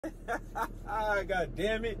God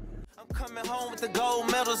damn it. I'm coming home with the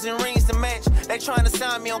gold medals and rings to match. They trying to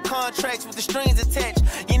sign me on contracts with the strings attached.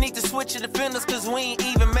 You need to switch your defenders cause we ain't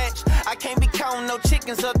even match. I can't be counting no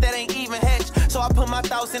chickens up that ain't even hatched. So I put my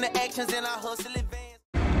thoughts into actions and I hustle advance.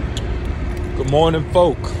 Good morning,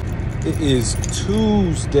 folk. It is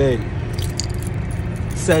Tuesday.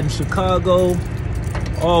 Sat in Chicago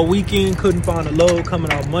all weekend, couldn't find a load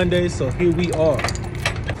coming out Monday, so here we are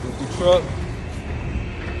with the truck.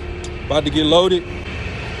 About to get loaded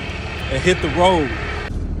and hit the road.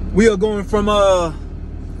 We are going from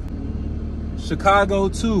Chicago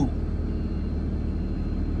to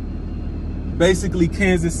basically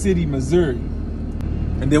Kansas City, Missouri.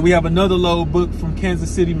 And then we have another load booked from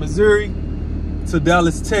Kansas City, Missouri to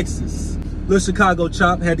Dallas, Texas. Little Chicago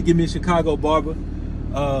chop, had to give me a Chicago barber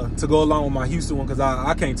to go along with my Houston one because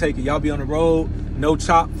I can't take it. Y'all be on the road, no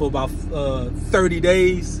chop for about 30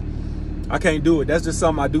 days. I can't do it. That's just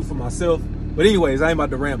something I do for myself. But anyways, I ain't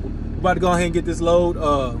about to ramble. We're about to go ahead and get this load.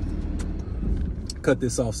 Cut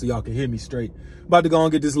this off so y'all can hear me straight. About to go and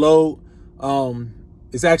get this load.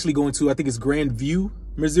 It's actually going to, I think it's Grandview,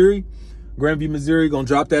 Missouri. Grandview, Missouri, gonna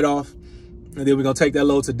drop that off. And then we're gonna take that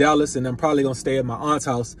load to Dallas, and I'm probably gonna stay at my aunt's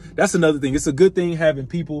house. That's another thing. It's a good thing having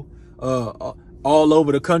people all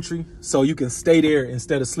over the country so you can stay there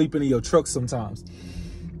instead of sleeping in your truck sometimes.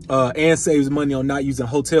 And saves money on not using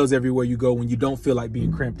hotels everywhere you go when you don't feel like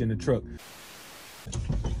being cramped in the truck.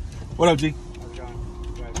 What up, G? How's it going?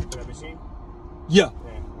 You guys put that machine? Yeah.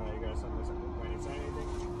 Yeah. You got something when you sign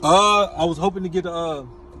anything? I was hoping to get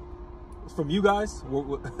from you guys.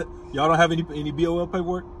 Y'all don't have any BOL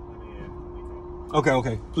paperwork? Yeah.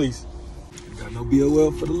 Okay, please. Got no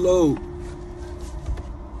BOL for the load.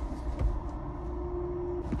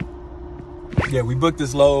 Yeah, we booked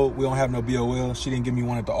this load. We don't have no BOL. She didn't give me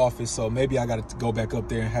one at the office, so maybe I got to go back up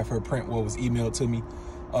there and have her print what was emailed to me.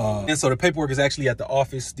 And so the paperwork is actually at the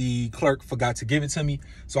office. The clerk forgot to give it to me,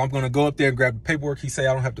 so I'm going to go up there and grab the paperwork. He say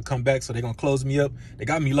I don't have to come back, so they're going to close me up. They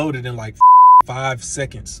got me loaded in like 5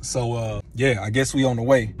 seconds. So, yeah, I guess we on the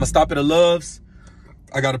way. I'm going to stop at a Love's.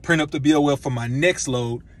 I got to print up the BOL for my next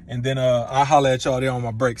load, and then I'll holler at y'all there on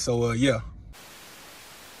my break. So, yeah.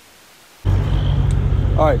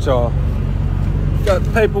 All right, y'all. Got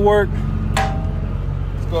the paperwork.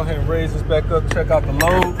 Let's go ahead and raise this back up, check out the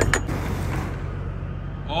load.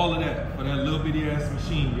 All of that for that little bitty ass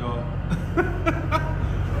machine, y'all.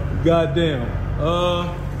 Goddamn.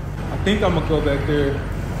 I think I'm gonna go back there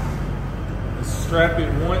and strap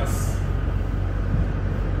it once.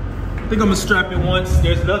 I think I'm gonna strap it once.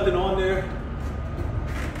 There's nothing on there,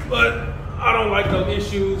 but I don't like no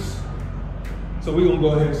issues. So we're gonna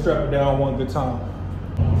go ahead and strap it down one good time.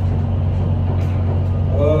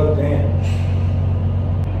 Oh, damn.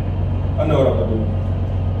 I know what I'm gonna do.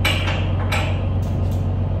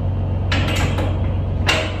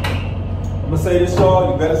 I'm gonna say this,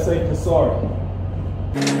 y'all. You better say you're sorry.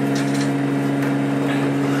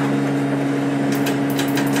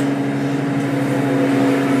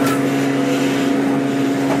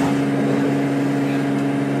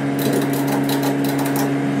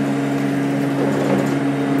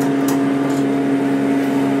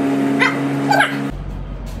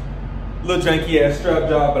 Little janky ass strap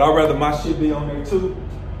job, but I'd rather my shit be on there too.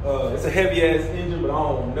 It's a heavy ass engine, but I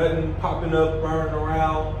don't want nothing popping up, burning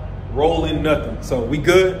around, rolling, nothing. So we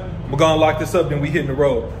good. We're gonna lock this up, then we hitting the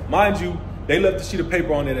road. Mind you, they left a sheet of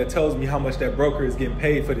paper on there that tells me how much that broker is getting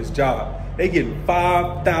paid for this job. They getting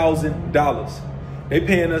 $5,000. They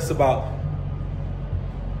paying us about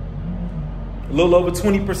a little over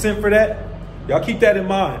 20% for that. Y'all keep that in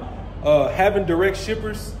mind. Having direct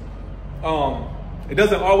shippers, it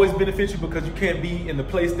doesn't always benefit you because you can't be in the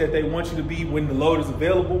place that they want you to be when the load is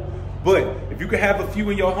available. But if you can have a few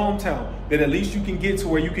in your hometown, then at least you can get to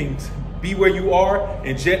where you can be where you are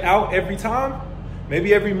and jet out every time.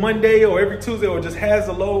 Maybe every Monday or every Tuesday, or just has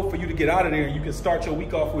a load for you to get out of there and you can start your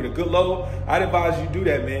week off with a good load. I'd advise you do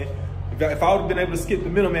that, man. If I would have been able to skip the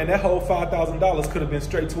middleman, that whole $5,000 could have been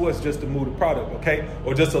straight to us just to move the product, okay?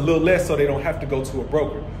 Or just a little less so they don't have to go to a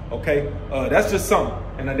broker, okay? That's just something.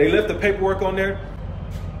 And they left the paperwork on there.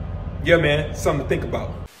 Yeah, man, something to think about.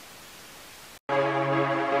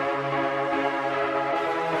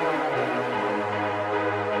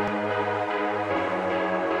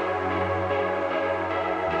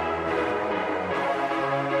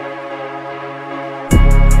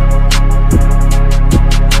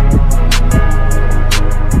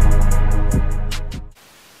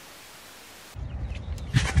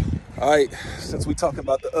 All right, since we talking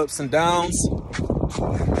about the ups and downs,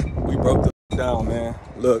 we broke the down, man.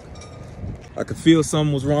 Look, I could feel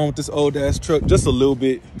something was wrong with this old ass truck, just a little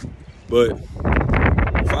bit, but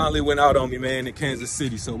for finally went out on me, man, in Kansas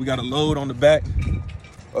City. So we got a load on the back.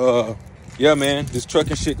 Yeah, man, this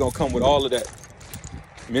trucking shit gonna come with all of that.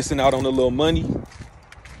 Missing out on a little money.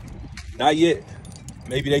 Not yet.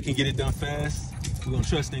 Maybe they can get it done fast. We're gonna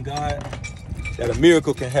trust in God that a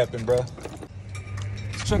miracle can happen, bro.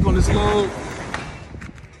 Let's check on this load.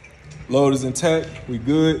 Load is intact, we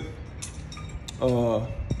good.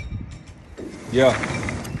 Yeah.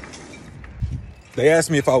 They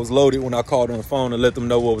asked me if I was loaded when I called on the phone and let them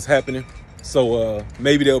know what was happening. So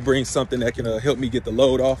maybe they'll bring something that can help me get the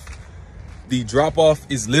load off. The drop off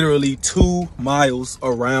is literally 2 miles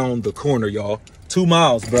around the corner, y'all. 2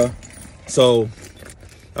 miles, bro. So,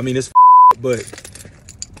 I mean, it's but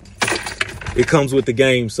it comes with the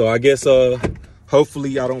game. So I guess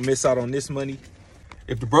hopefully I don't miss out on this money.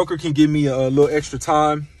 If the broker can give me a little extra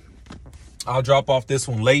time, I'll drop off this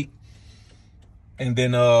one late. And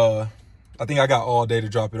then I think I got all day to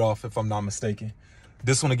drop it off if I'm not mistaken.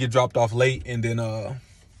 This one will get dropped off late, and then I'll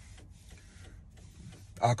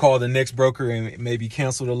call the next broker and maybe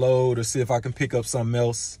cancel the load or see if I can pick up something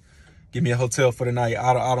else. Give me a hotel for the night.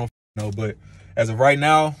 I don't know, but as of right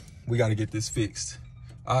now, we got to get this fixed.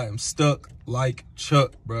 I am stuck like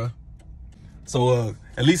Chuck, bruh. So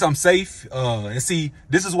at least I'm safe. And see,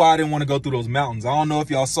 this is why I didn't want to go through those mountains. I don't know if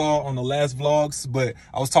y'all saw on the last vlogs, but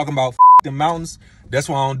I was talking about the mountains. That's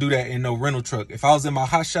why I don't do that in no rental truck. If I was in my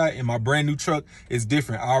hot shot in my brand new truck, it's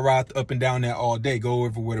different. I'll ride up and down that all day, go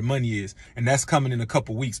over where the money is. And that's coming in a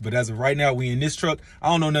couple weeks. But as of right now, we in this truck. I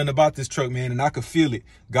don't know nothing about this truck, man, and I could feel it.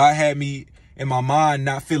 God had me in my mind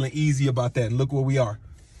not feeling easy about that. And look where we are.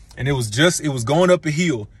 And it was going up a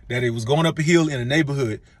hill, in a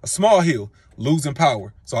neighborhood, a small hill, losing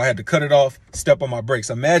power. So I had to cut it off, step on my brakes.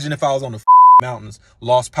 Imagine if I was on the mountains,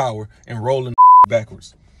 lost power, and rolling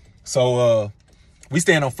backwards. So we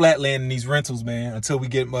stand on flat land in these rentals, man, until we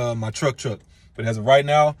get my truck. But as of right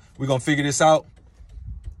now, we're going to figure this out.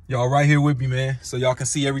 Y'all right here with me, man, so y'all can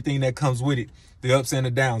see everything that comes with it, the ups and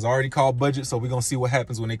the downs. I already called budget, so we're going to see what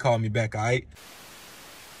happens when they call me back, all right?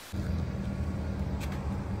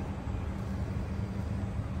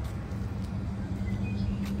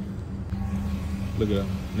 Look at him.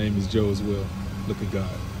 Name is Joe as well. Look at God.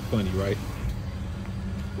 Funny, right?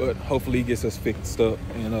 But hopefully he gets us fixed up,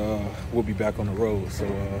 and we'll be back on the road. So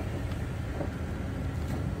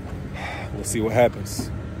we'll see what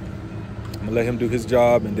happens. I'm gonna let him do his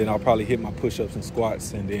job, and then I'll probably hit my push-ups and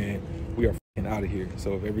squats, and then we are out of here.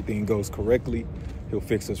 So if everything goes correctly, he'll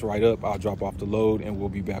fix us right up. I'll drop off the load, and we'll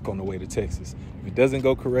be back on the way to Texas. If it doesn't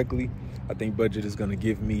go correctly, I think budget is gonna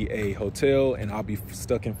give me a hotel, and I'll be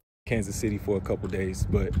stuck in Kansas City for a couple days.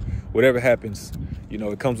 But whatever happens, you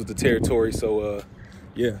know, it comes with the territory. So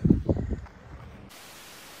yeah.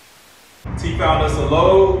 T found us a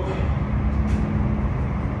load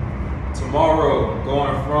tomorrow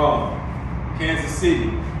going from Kansas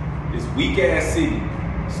City, this weak ass city.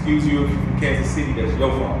 Excuse you if you're from Kansas City, that's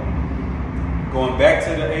your fault. Going back to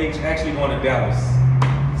the H, actually going to Dallas.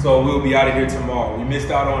 So we'll be out of here tomorrow. We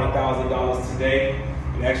missed out on $1,000 today.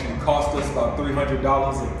 It actually cost us about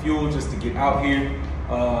 $300 in fuel just to get out here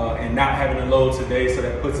and not having a load today. So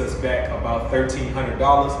that puts us back about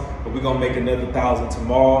 $1,300. But we're gonna make another $1,000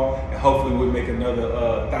 tomorrow, and hopefully we'll make another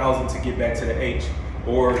 $1,000 to get back to the H,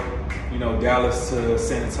 or you know, Dallas to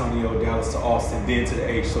San Antonio, Dallas to Austin, then to the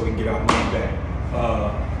H, so we can get our money back.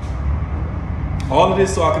 All of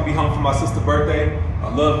this so I can be home for my sister's birthday. I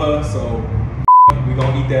love her, so we're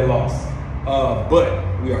gonna eat that loss. But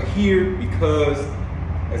we are here because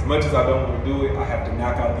as much as I don't want to do it, I have to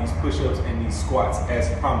knock out these push-ups and these squats as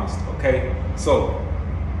promised, okay? So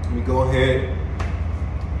let me go ahead,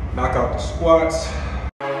 knock out the squats.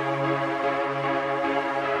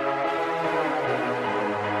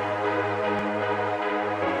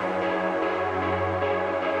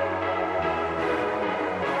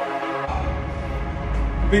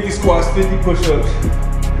 $50 squats, 50 push-ups,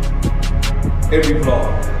 every vlog.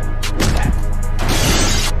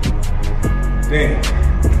 Damn.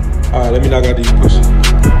 All right, let me knock out these push-ups.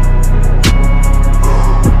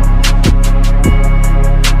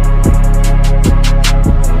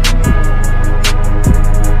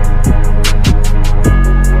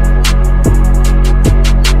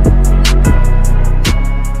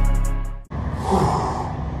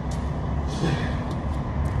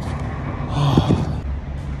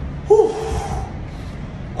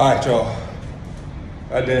 All right, y'all.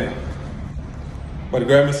 Goddamn. About to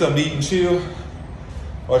grab me something to eat and chill.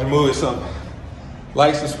 Watch a movie or something.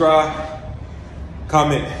 Like, subscribe,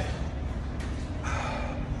 comment. I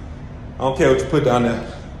don't care what you put down there.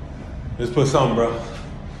 Just put something, bro.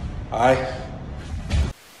 All right?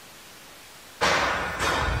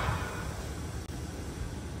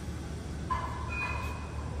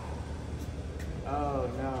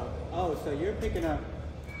 so you're picking up.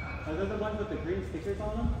 Are those the ones with the green stickers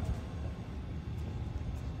on them?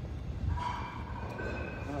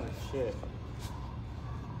 Oh shit.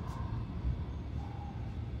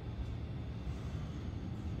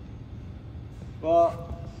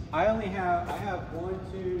 Well, I have 1,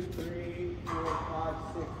 2, 3, 4, 5,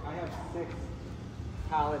 6. I have 6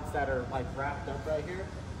 pallets that are like wrapped up right here.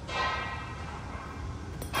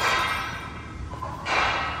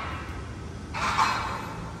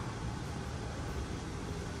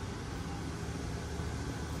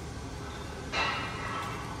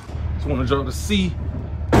 Just want to y'all to see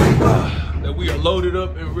that we are loaded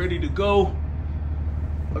up and ready to go.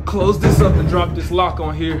 I'll close this up and drop this lock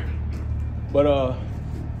on here. But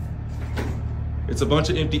it's a bunch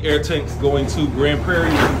of empty air tanks going to Grand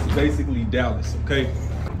Prairie, which is basically Dallas, okay?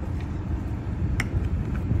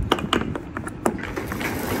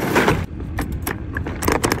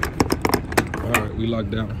 All right, we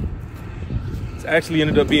locked down. It's actually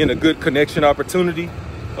ended up being a good connection opportunity.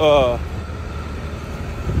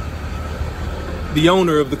 The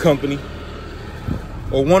owner of the company,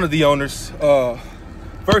 or one of the owners,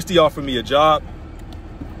 first he offered me a job.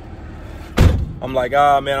 I'm like,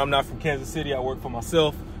 man, I'm not from Kansas City. I work for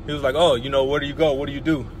myself. He was like, oh, you know, where do you go? What do you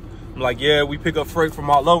do? I'm like, yeah, we pick up freight from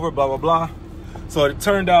all over, blah, blah, blah. So it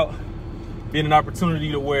turned out being an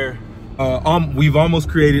opportunity to where we've almost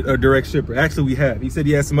created a direct shipper. Actually, we have. He said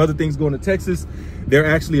he has some other things going to Texas. They're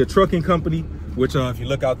actually a trucking company, which if you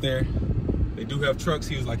look out there, they do have trucks.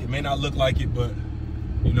 He was like, it may not look like it, but,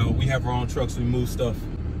 you know, we have our own trucks. We move stuff.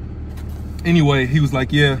 Anyway, he was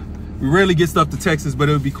like, yeah, we rarely get stuff to Texas, but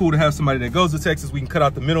it would be cool to have somebody that goes to Texas. We can cut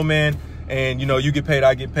out the middleman and, you know, you get paid,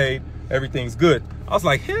 I get paid. Everything's good. I was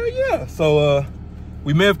like, hell yeah. So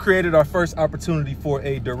we may have created our first opportunity for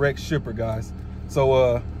a direct shipper, guys.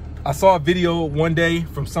 So I saw a video one day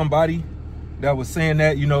from somebody that was saying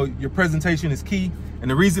that, you know, your presentation is key. And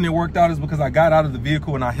the reason it worked out is because I got out of the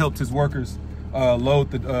vehicle and I helped his workers load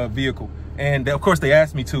the vehicle. And of course they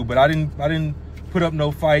asked me to, but I didn't put up no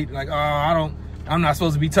fight. Like, I'm not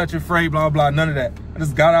supposed to be touching freight, blah, blah, none of that. I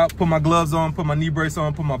just got out, put my gloves on, put my knee brace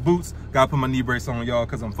on, put my boots. Gotta put my knee brace on, y'all,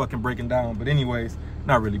 because I'm fucking breaking down. But anyways,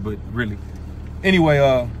 not really, but really. Anyway,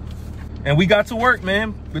 and we got to work,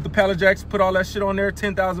 man, with the pallet jacks, put all that shit on there,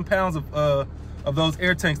 10,000 pounds of those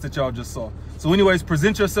air tanks that y'all just saw. So anyways,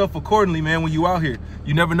 present yourself accordingly, man, when you out here.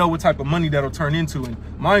 You never know what type of money that'll turn into. And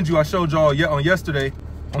mind you, I showed y'all on yesterday,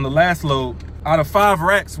 on the last load, out of 5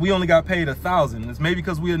 racks, we only got paid 1,000. It's maybe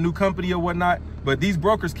because we're a new company or whatnot, but these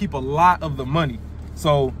brokers keep a lot of the money.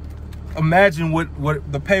 So imagine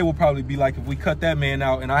what the pay will probably be like if we cut that man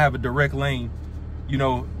out and I have a direct lane. You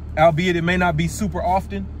know, albeit it may not be super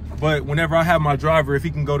often, but whenever I have my driver, if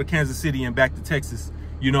he can go to Kansas City and back to Texas,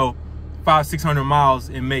 you know, 500-600 miles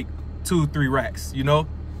and make 2-3 racks, you know,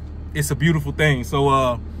 it's a beautiful thing.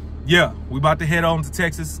 So yeah, we about to head on to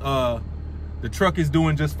Texas. The truck is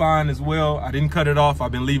doing just fine as well. I didn't cut it off.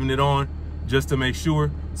 I've been leaving it on just to make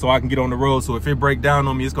sure so I can get on the road. So if it break down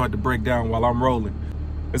on me, it's going to have to break down while I'm rolling.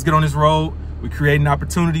 Let's get on this road. We're creating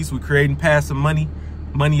opportunities. We're creating passive money.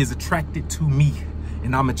 Money is attracted to me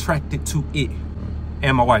and I'm attracted to it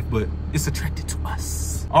and my wife, but it's attracted to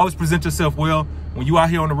us. Always present yourself well. When you out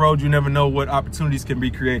here on the road, you never know what opportunities can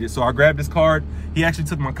be created. So I grabbed his card. He actually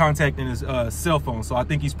took my contact in his cell phone. So I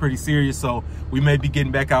think he's pretty serious. So we may be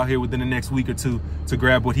getting back out here within the next week or two to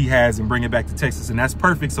grab what he has and bring it back to Texas. And that's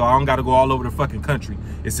perfect. So I don't got to go all over the fucking country.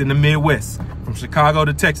 It's in the Midwest. From Chicago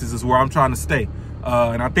to Texas is where I'm trying to stay.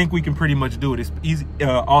 And I think we can pretty much do it. It's easy.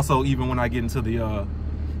 Also, even when I get into the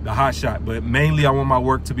hot shot. But mainly I want my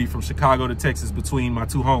work to be from Chicago to Texas between my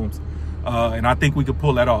 2 homes. And I think we could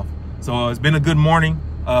pull that off. So it's been a good morning.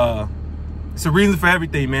 It's a reason for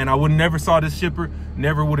everything, man. I would never saw this shipper,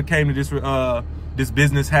 never would have came to this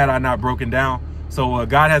business had I not broken down. So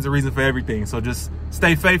God has a reason for everything. So just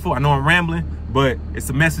stay faithful. I know I'm rambling, but it's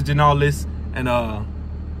a message in all this. And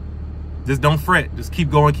just don't fret. Just keep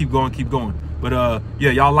going, keep going, keep going. But yeah,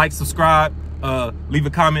 y'all like, subscribe, leave a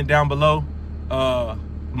comment down below.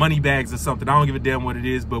 Money bags or something. I don't give a damn what it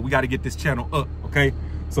is, but we got to get this channel up, okay?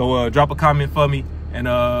 So drop a comment for me. And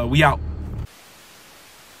we out.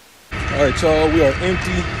 All right, y'all, we are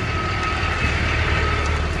empty.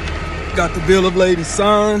 Got the bill of lading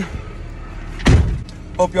signed.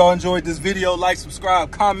 Hope y'all enjoyed this video. Like, subscribe,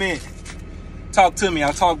 comment, talk to me.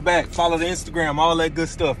 I talk back. Follow the Instagram, all that good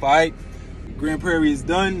stuff, all right? Grand Prairie is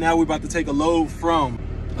done. Now we're about to take a load from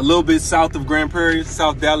a little bit south of Grand Prairie,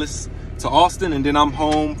 South Dallas, to Austin, and then I'm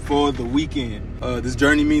home for the weekend. This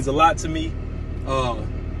journey means a lot to me.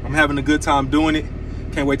 I'm having a good time doing it.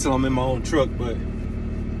 Can't wait till I'm in my own truck, but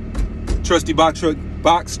trusty box truck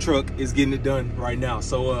box truck is getting it done right now.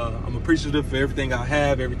 So I'm appreciative for everything I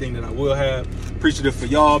have, everything that I will have. Appreciative for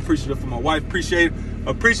y'all, appreciative for my wife,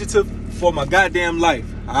 appreciative for my goddamn life.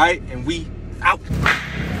 All right, and we out.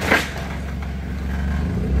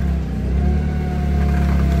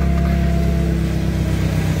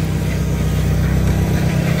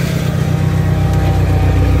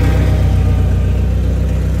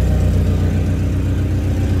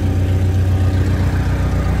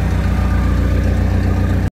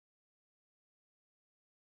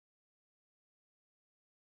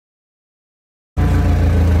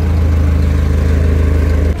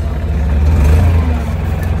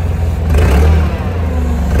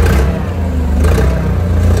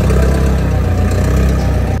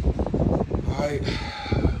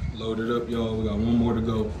 Loaded up, y'all. We got one more to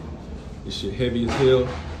go. This shit heavy as hell.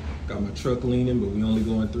 Got my truck leaning, but we only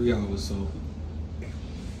going 3 hours, so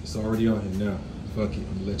it's already on here now. Fuck it,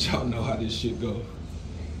 I'm gonna let y'all know how this shit go.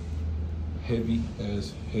 Heavy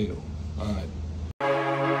as hell. All right.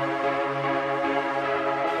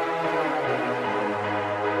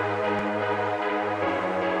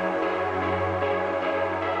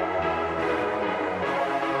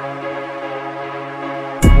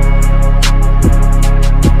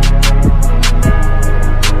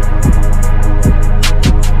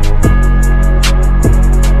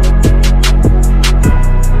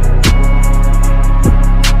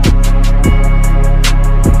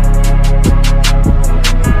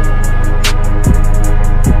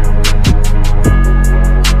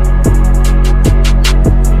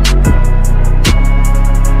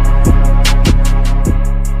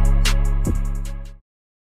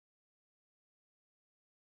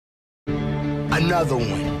 Another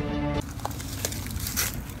one.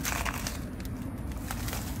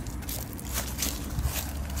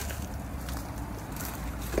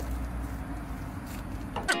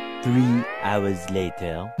 Three hours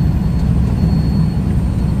later.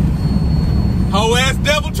 Whole ass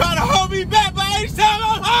devil trying to hold me back, but each time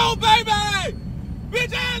I'm home, baby!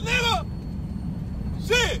 Bitch ass nigga!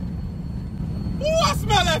 Shit! Ooh, I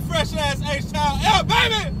smell that fresh ass H-Town air,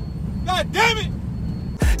 baby! God damn it!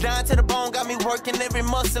 Down to the bone, got me working every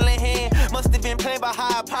muscle in hand. Must have been played by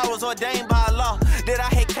higher powers ordained by law. That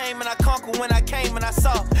I had came and I conquered when I came and I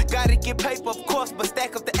saw. Gotta get paper, of course, but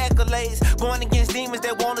stack up the accolades. Going against demons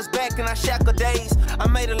that want us back in our shackle days. I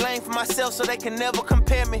made a lane for myself so they can never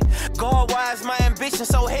compare me. God-wise, my ambition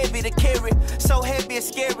so heavy to carry. So heavy it's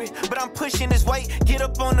scary, but I'm pushing his weight. Get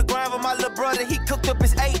up on the grind with my little brother, he cooked up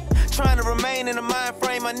his 8. Trying to remain in the mind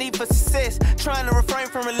frame I need for success. Trying to refrain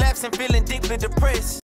from relapsing, feeling deeply depressed.